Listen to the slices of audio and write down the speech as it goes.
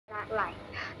like.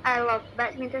 I love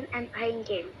badminton and playing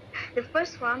games. The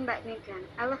first one, badminton.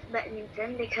 I love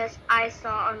badminton because I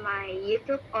saw on my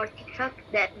YouTube or TikTok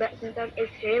that badminton is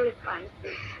really fun.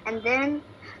 And then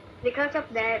because of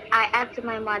that, I asked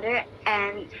my mother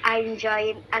and I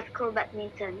joined at school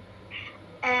badminton.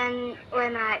 And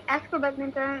when I asked for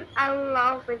badminton, I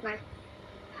love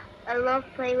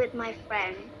play with my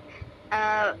friend.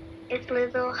 Uh, it's a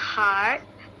little hard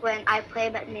when I play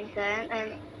badminton,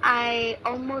 and I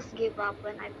almost give up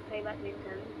when I play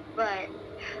badminton. But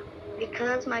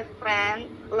because my friend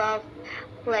love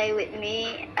play with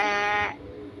me,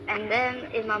 and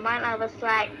then in my mind I was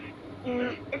like,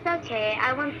 it's okay.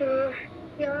 I want to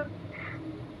still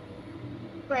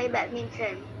play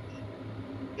badminton.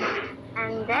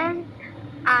 And then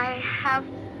I have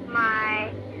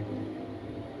my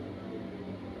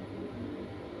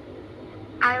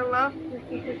I love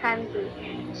Bisa Santi.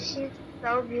 She's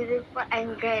so beautiful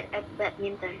and great at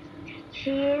badminton.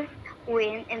 She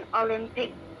won an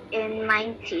Olympic in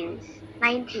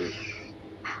 1990s.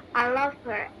 I love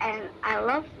her and I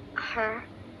love her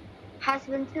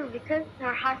husband too because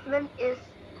her husband is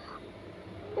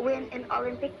win an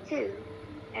Olympic too,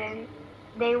 and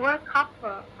they were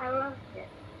couple. I love it.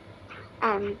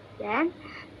 And then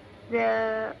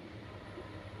the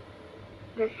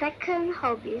the second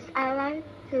hobbies I like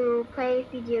to play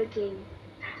video games.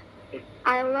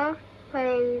 I love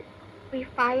play Free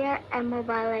Fire and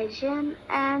Mobile Legends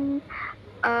and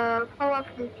Call of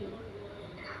Duty.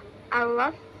 I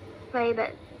love play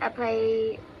but I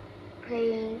play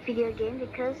playing video games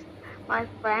because my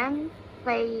friend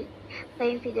playing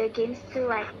video games too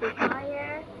like Free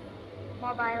Fire,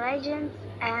 Mobile Legends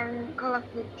and Call of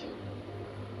Duty.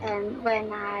 And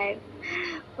when I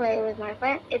play with my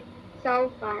friend, it's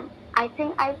so fun. I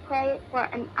think I play for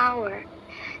an hour.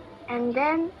 And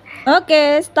then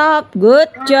Oke, stop. Good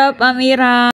job, Amira.